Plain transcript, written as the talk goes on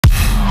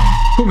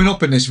Coming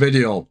up in this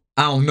video,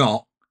 how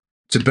not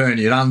to burn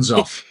your hands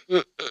off.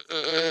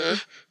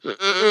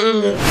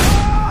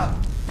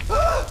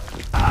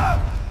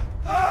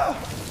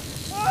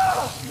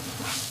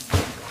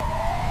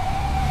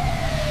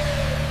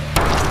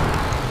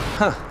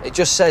 Huh, it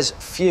just says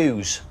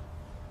fuse.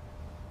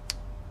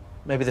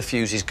 Maybe the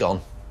fuse is gone.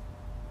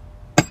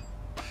 Do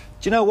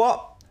you know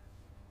what?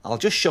 I'll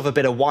just shove a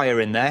bit of wire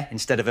in there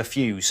instead of a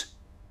fuse.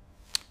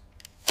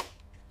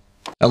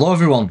 Hello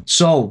everyone,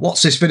 so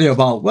what's this video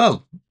about?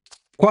 Well,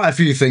 quite a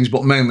few things,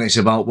 but mainly it's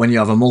about when you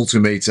have a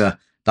multimeter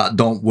that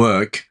don't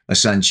work,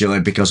 essentially,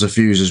 because the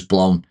fuse is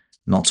blown,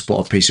 not to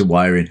put a piece of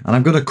wire in. And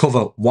I'm going to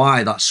cover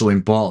why that's so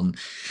important.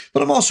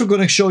 But I'm also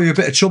going to show you a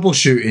bit of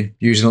troubleshooting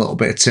using a little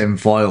bit of tin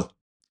foil.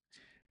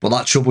 But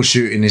that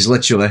troubleshooting is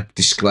literally,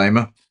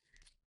 disclaimer,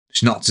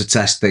 it's not to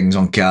test things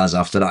on cars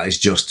after that. It's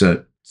just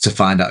to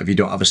find out if you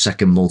don't have a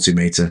second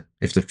multimeter,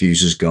 if the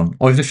fuse has gone,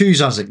 or if the fuse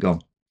hasn't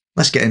gone.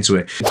 Let's get into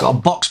it. I've got a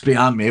box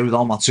behind me with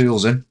all my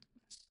tools in.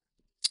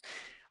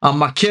 And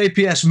my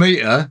KPS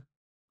meter,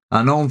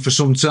 I known for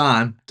some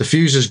time, the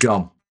fuse has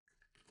gone.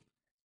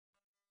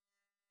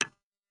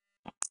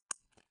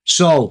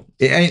 So,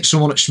 it ain't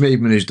someone at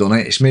Schmiedman who's done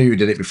it. It's me who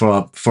did it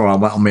before I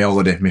went on my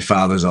holiday, my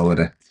father's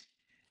holiday.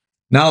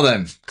 Now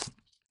then,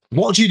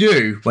 what do you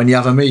do when you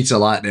have a meter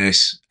like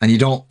this and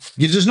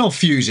there's no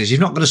fuses, you've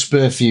not got a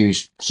spare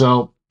fuse.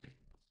 So,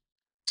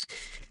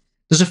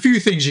 there's a few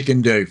things you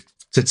can do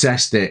to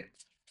test it.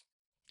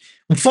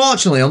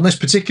 Unfortunately, on this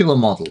particular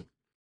model,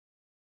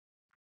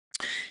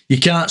 you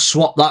can't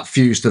swap that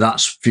fuse to that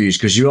fuse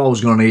because you're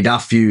always going to need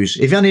that fuse.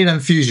 If any of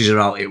them fuses are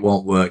out, it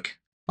won't work.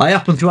 I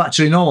happen to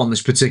actually know on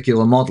this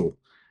particular model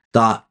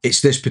that it's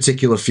this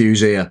particular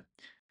fuse here.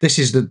 This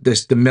is the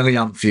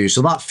milliamp fuse.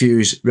 So that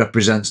fuse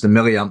represents the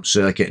milliamp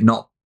circuit,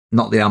 not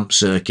the amp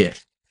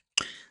circuit.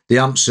 The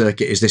amp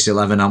circuit is this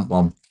 11 amp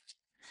one.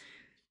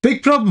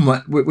 Big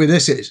problem with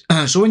this is,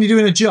 so when you're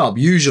doing a job,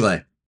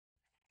 usually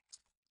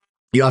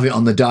you have it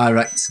on the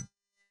direct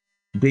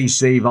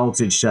DC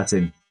voltage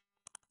setting.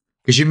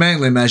 Because you're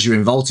mainly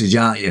measuring voltage,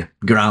 aren't you?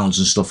 Grounds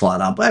and stuff like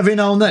that. But every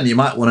now and then you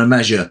might want to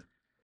measure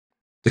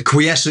the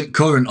quiescent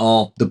current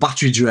or the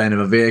battery drain of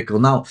a vehicle.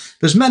 Now,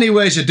 there's many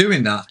ways of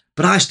doing that,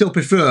 but I still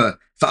prefer,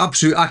 for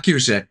absolute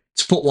accuracy,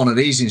 to put one of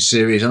these in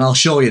series, and I'll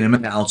show you in a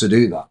minute how to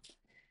do that.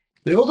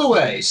 The other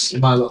ways,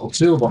 in my little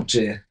toolbox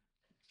here,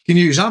 you can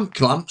use amp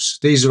clamps.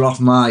 These are off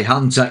my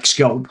Handtech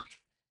scope.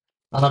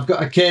 And I've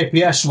got a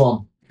KPS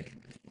one,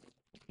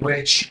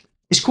 which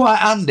is quite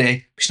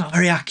handy, but it's not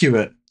very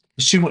accurate.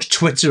 There's too much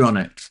Twitter on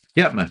it.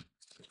 Get me? You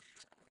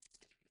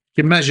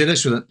can measure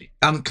this with an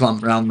amp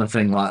clamp around the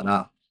thing like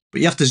that. But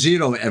you have to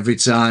zero it every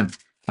time.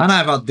 And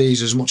I've had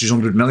these as much as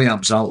 100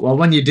 milliamps out. Well,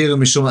 when you're dealing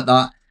with something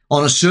like that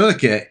on a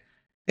circuit,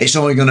 it's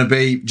only going to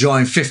be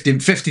drawing 50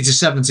 to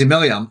 70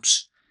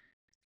 milliamps.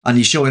 And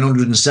you're showing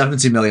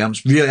 170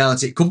 milliamps. In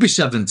reality, it could be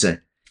 70.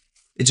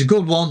 It's a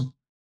good one,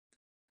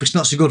 but it's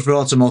not so good for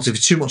automotive.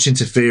 It's too much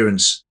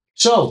interference.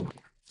 So,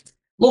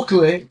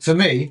 luckily for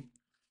me,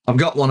 I've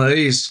got one of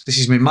these. This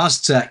is my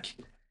Maztec.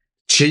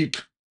 Cheap.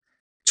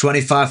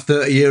 25,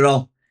 30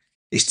 euro.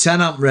 It's 10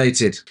 amp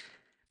rated.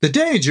 The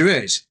danger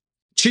is,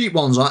 cheap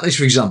ones like this,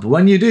 for example,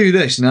 when you do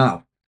this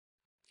now,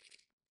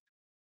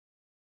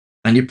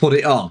 and you put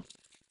it on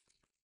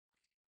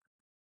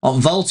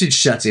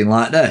voltage setting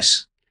like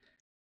this,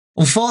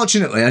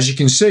 unfortunately, as you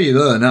can see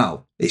there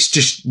now, it's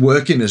just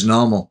working as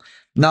normal.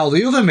 Now,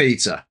 the other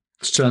meter,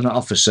 let's turn that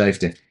off for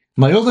safety.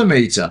 My other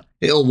meter,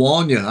 it'll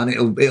warn you,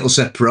 and it'll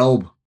say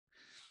probe.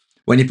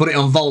 When you put it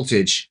on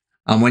voltage,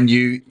 and when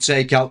you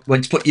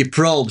put your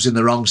probes in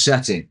the wrong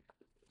setting,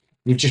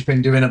 you've just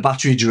been doing a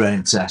battery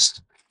drain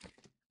test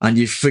and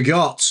you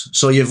forgot,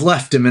 so you've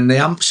left them in the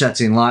amp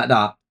setting like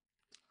that,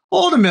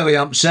 or the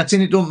milliamp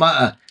setting, it don't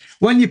matter.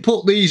 When you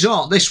put these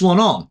on, this one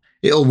on,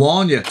 it'll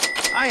warn you.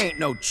 I ain't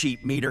no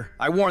cheap meter.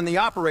 I warned the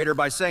operator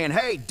by saying,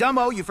 "Hey,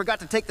 dumbo, you forgot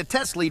to take the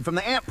test lead from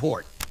the amp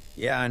port."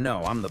 Yeah, I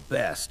know, I'm the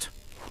best.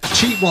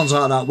 Cheap ones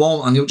like that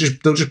won't, and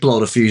they'll just blow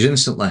the fuse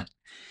instantly.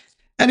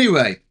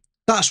 Anyway,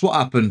 that's what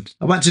happened.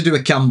 I went to do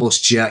a CAN bus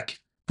check,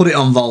 put it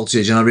on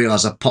voltage, and I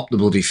realised I popped the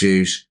bloody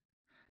fuse.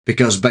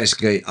 Because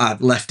basically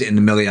I'd left it in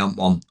the milliamp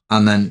one.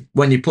 And then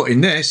when you're putting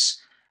this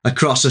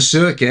across a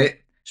circuit,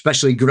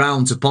 especially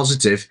ground to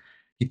positive,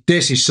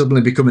 this is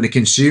suddenly becoming a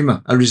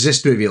consumer, a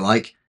resistor if you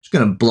like. It's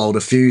going to blow the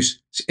fuse.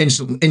 It's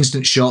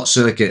instant short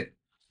circuit.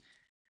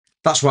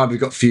 That's why we've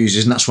got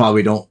fuses, and that's why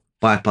we don't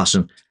bypass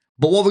them.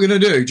 But what we're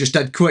going to do, just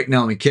dead quick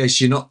now, in case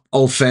you're not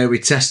all fair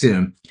with testing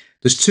them,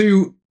 there's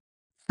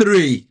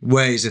 3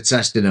 ways of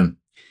testing them.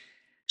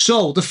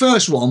 So the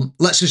first one,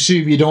 let's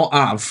assume you don't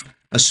have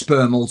a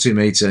spare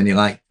multimeter and you're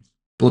like,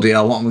 bloody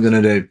hell, what am I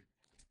going to do?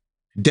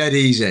 Dead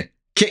easy.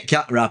 Kit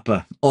Kat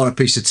wrapper or a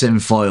piece of tin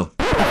foil.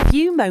 A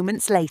few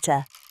moments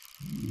later.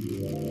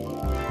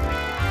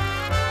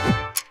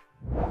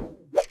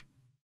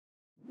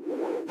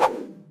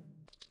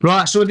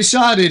 Right, so I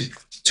decided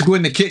to go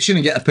in the kitchen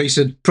and get a piece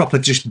of proper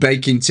just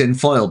baking tin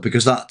foil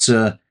because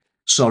that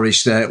sorry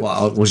state what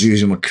I was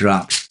using was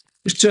crap.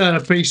 Just turn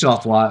a piece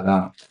off like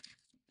that.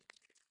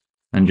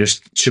 and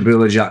just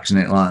Chabula Jackson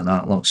it like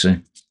that. Look, see,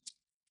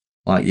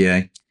 like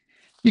yeah.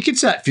 You can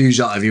take fuse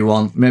out if you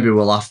want. Maybe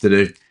we'll have to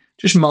do.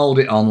 Just mould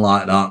it on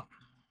like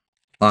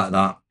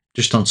that,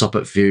 just on top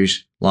of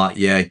fuse, like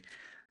yeah.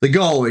 The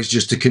goal is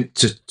just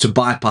to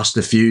bypass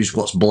the fuse,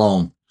 what's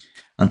blown,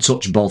 and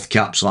touch both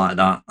caps like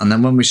that. And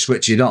then when we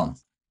switch it on,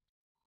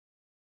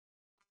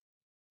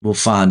 we'll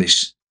find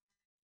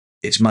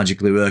it's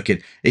magically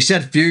working. It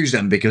said fuse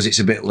then because it's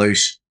a bit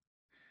loose,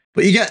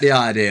 but you get the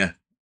idea.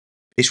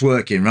 It's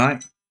working,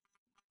 right?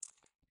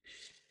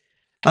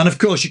 And of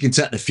course, you can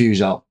take the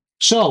fuse out.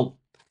 So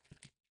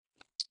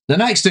the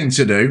next thing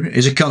to do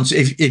is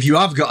if you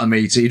have got a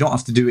meter, you don't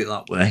have to do it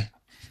that way,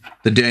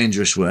 the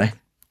dangerous way.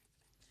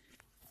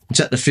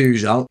 Take the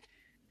fuse out,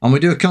 and we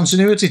do a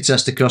continuity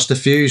test across the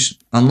fuse,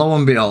 and lo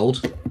and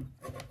behold,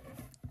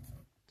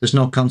 there's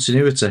no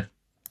continuity,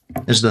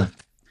 is there?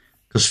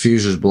 Because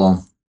fuse was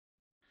blown.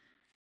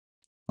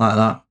 Like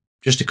that.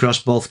 Just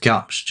across both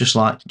caps, just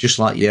like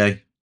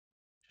yay.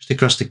 Just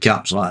across the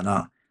caps like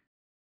that.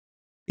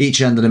 Each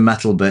end of the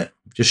metal bit,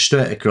 just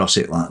straight across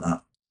it like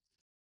that.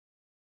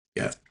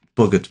 Yeah,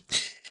 buggered.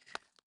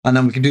 And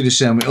then we can do the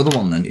same with the other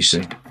one then, you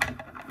see.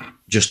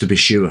 Just to be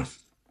sure.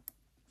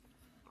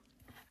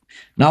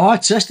 Now, I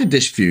tested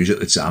this fuse at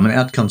the time and it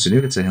had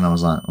continuity, and I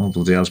was like, oh,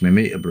 bloody hell's my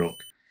meter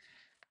broke.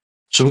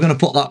 So we're going to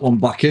put that one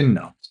back in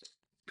now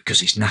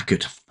because it's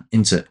knackered,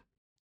 isn't it?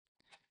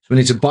 So we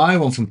need to buy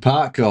one from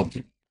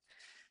Partco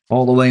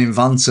all the way in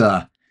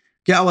Vantar.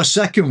 Get our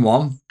second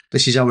one.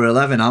 This is our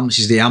 11 amp. This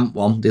is the amp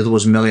one. The other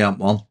was a milliamp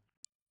one.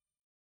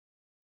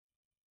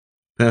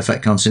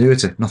 Perfect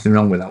continuity. Nothing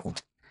wrong with that one.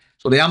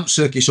 So the amp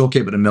circuit's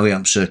okay, but the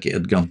milliamp circuit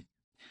had gone.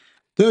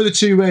 They're the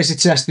two ways of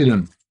testing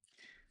them.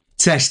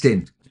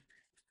 Testing.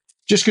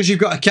 Just because you've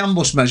got a CAN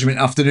bus measurement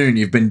afternoon,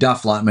 you've been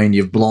daft like me and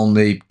you've blown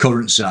the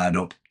current side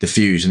up, the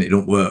fuse, and it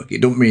don't work.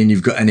 It don't mean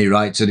you've got any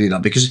right to do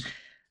that, because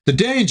the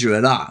danger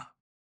of that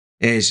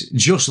is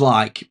just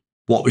like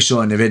what we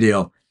saw in the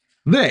video.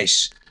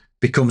 This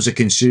becomes a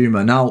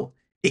consumer. Now,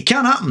 it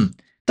can happen.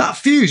 That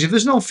fuse, if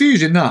there's no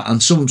fuse in that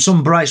and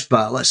some bright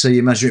spark, let's say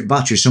you're measuring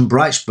battery, some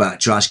bright spark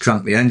tries to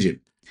crank the engine,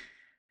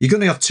 you're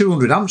going to have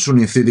 200 amps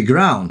running through the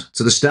ground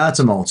to the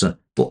starter motor,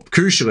 but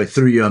crucially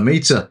through your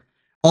meter.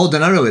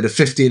 Ordinarily, the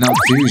 15 amp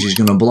fuse is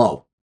going to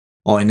blow.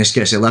 Or in this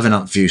case, 11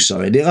 amp fuse,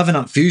 sorry. The 11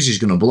 amp fuse is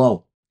going to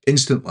blow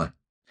instantly.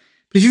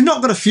 But if you've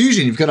not got a fuse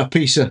in, you've got a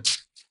piece of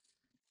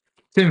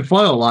tin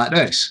foil like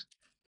this,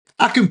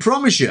 I can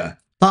promise you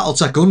that'll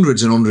take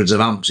hundreds and hundreds of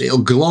amps. It'll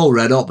glow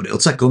red up, but it'll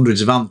take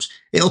hundreds of amps.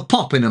 It'll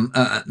pop in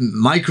a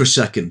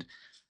microsecond.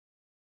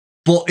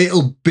 But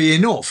it'll be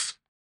enough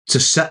to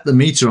set the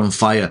meter on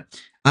fire.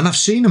 And I've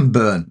seen them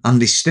burn,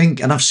 and they stink,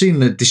 and I've seen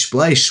the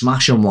display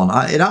smash on one.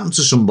 It happened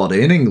to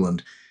somebody in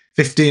England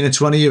 15 or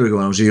 20 years ago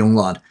when I was a young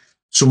lad.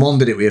 Someone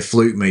did it with a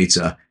fluke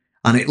meter,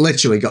 and it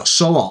literally got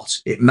so hot,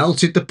 it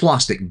melted the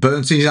plastic,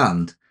 burnt his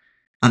hand,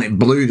 and it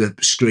blew the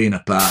screen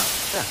apart.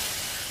 Yeah.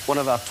 One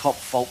of our top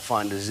fault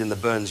finders is in the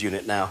burns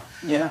unit now.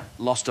 Yeah.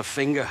 Lost a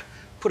finger.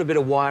 Put a bit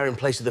of wire in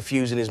place of the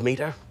fuse in his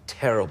meter.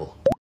 Terrible.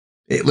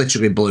 It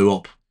literally blew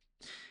up.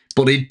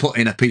 But he'd put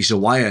in a piece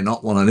of wire,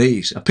 not one of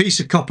these. A piece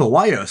of copper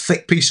wire, a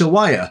thick piece of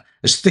wire,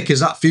 as thick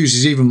as that fuse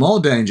is even more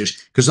dangerous,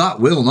 because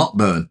that will not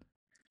burn.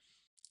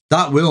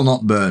 That will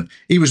not burn.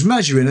 He was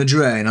measuring a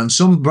drain and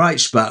some bright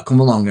spark come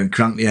along and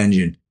cranked the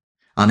engine.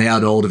 And he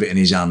had hold of it in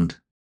his hand.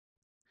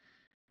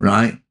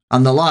 Right?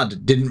 And the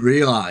lad didn't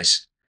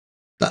realise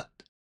that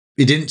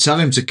he didn't tell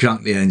him to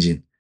crank the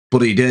engine,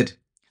 but he did.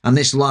 And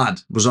this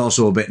lad was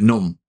also a bit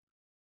numb.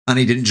 And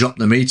he didn't drop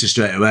the meter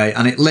straight away,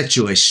 and it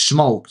literally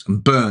smoked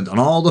and burned, and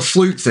all the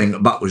fluke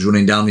thing back was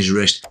running down his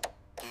wrist.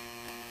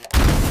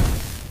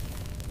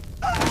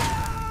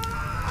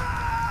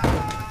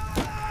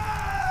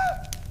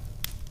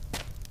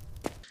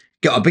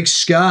 Got a big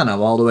scar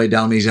now all the way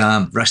down his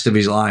arm, rest of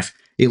his life.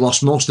 He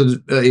lost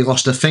he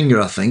lost a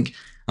finger, I think,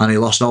 and he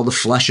lost all the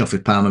flesh off the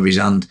palm of his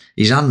hand.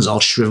 His hand's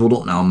all shriveled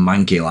up now and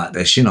manky like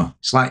this, you know.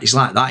 It's like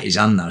that, his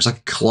hand now. It's like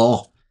a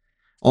claw.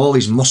 All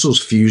his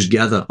muscles fused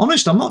together.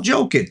 Honest, I'm not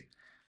joking.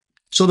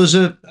 So there's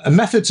a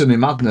method to my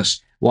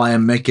madness why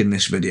I'm making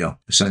this video,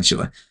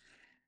 essentially.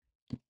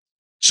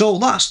 So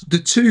that's the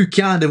two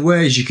kind of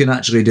ways you can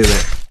actually do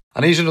it.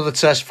 And here's another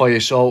test for you.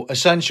 So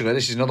essentially,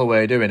 this is another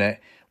way of doing it.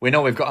 We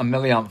know we've got a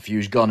milliamp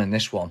fuse gone in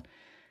this one.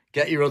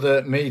 Get your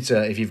other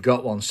meter, if you've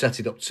got one,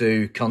 set it up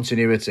to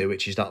continuity,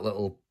 which is that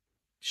little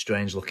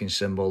strange looking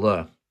symbol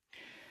there.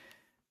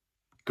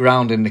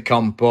 Ground in the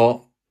COM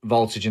port,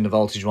 voltage in the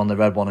voltage one, the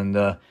red one in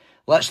there.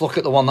 Let's look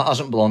at the one that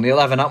hasn't blown. The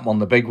 11 amp one,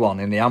 the big one,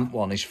 in the amp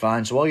one is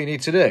fine. So all you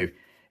need to do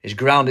is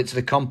ground it to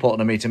the COM port on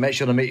the meter. Make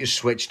sure the meter's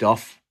switched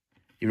off.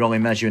 You're only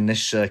measuring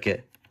this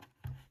circuit.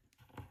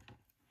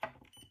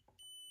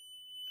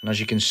 And as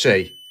you can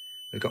see,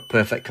 we've got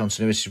perfect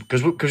continuity.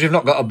 Because we've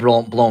not got a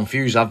blown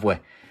fuse, have we,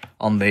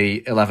 on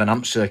the 11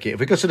 amp circuit.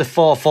 If we go to the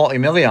 440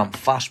 milliamp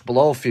fast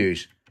blow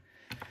fuse,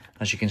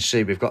 as you can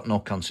see, we've got no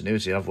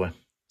continuity, have we?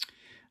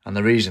 And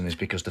the reason is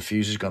because the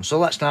fuse is gone. So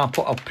let's now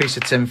put a piece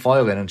of tin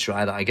foil in and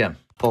try that again.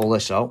 Pull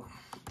this out.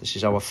 This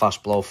is our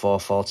fast blow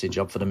 440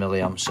 job for the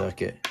milliamp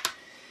circuit.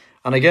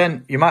 And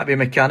again, you might be a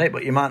mechanic,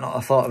 but you might not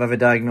have thought of ever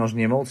diagnosing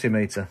your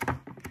multimeter.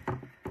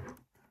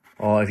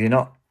 Or if you're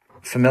not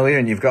familiar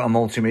and you've got a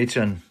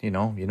multimeter and you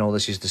know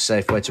this is the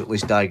safe way to at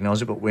least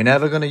diagnose it, but we're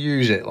never going to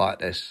use it like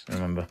this,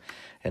 remember,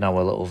 in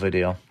our little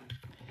video.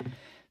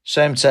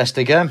 Same test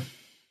again.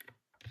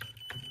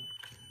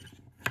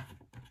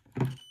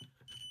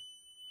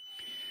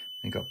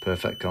 You've got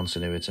perfect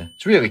continuity.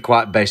 It's really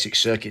quite basic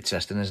circuit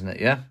testing, isn't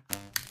it, yeah?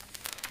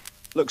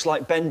 Looks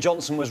like Ben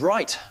Johnson was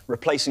right.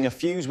 Replacing a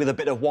fuse with a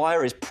bit of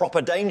wire is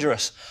proper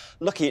dangerous.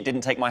 Lucky it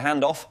didn't take my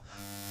hand off.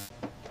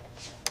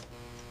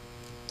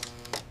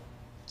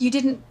 You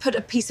didn't put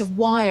a piece of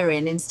wire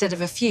in instead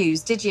of a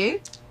fuse, did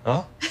you?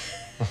 Oh?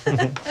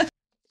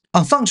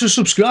 And thanks for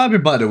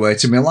subscribing, by the way,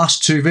 to my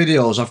last 2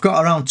 videos. I've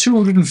got around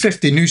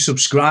 250 new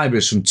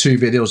subscribers from 2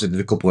 videos I did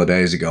a couple of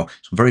days ago.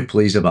 So I'm very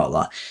pleased about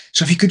that.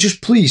 So if you could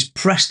just please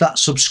press that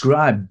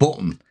subscribe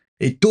button.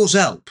 It does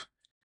help.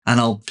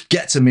 And I'll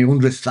get to me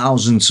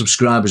 100,000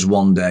 subscribers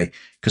one day.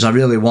 Because I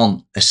really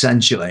want,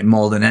 essentially,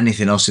 more than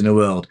anything else in the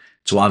world,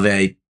 to have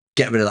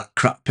get rid of that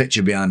crap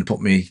picture behind and put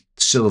me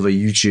silver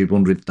YouTube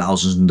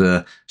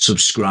 100,000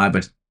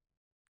 subscriber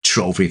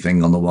trophy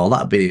thing on the wall.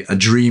 That'd be a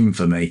dream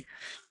for me.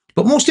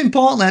 But most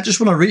importantly, I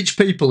just want to reach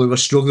people who are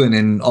struggling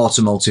in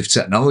automotive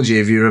technology.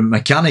 If you're a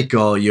mechanic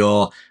or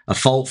you're a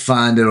fault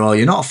finder or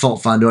you're not a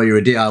fault finder or you're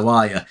a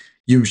DIYer,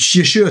 you're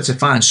sure to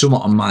find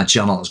someone on my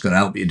channel that's going to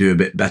help you do a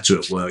bit better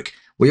at work.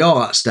 We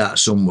all had to start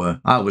somewhere.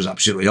 I was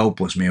absolutely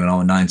hopeless, me, when I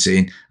was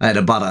 19. I had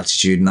a bad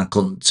attitude and I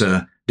couldn't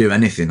do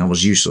anything. I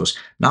was useless.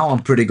 Now I'm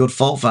a pretty good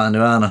fault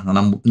finder, aren't I? And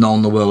I'm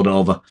known the world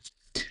over.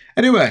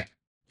 Anyway,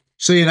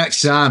 see you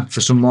next time for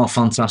some more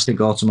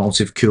fantastic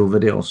automotive cool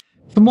videos.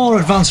 For more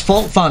advanced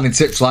fault finding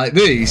tips like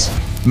these,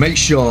 make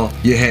sure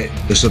you hit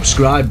the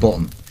subscribe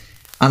button.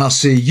 And I'll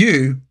see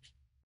you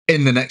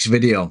in the next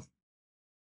video.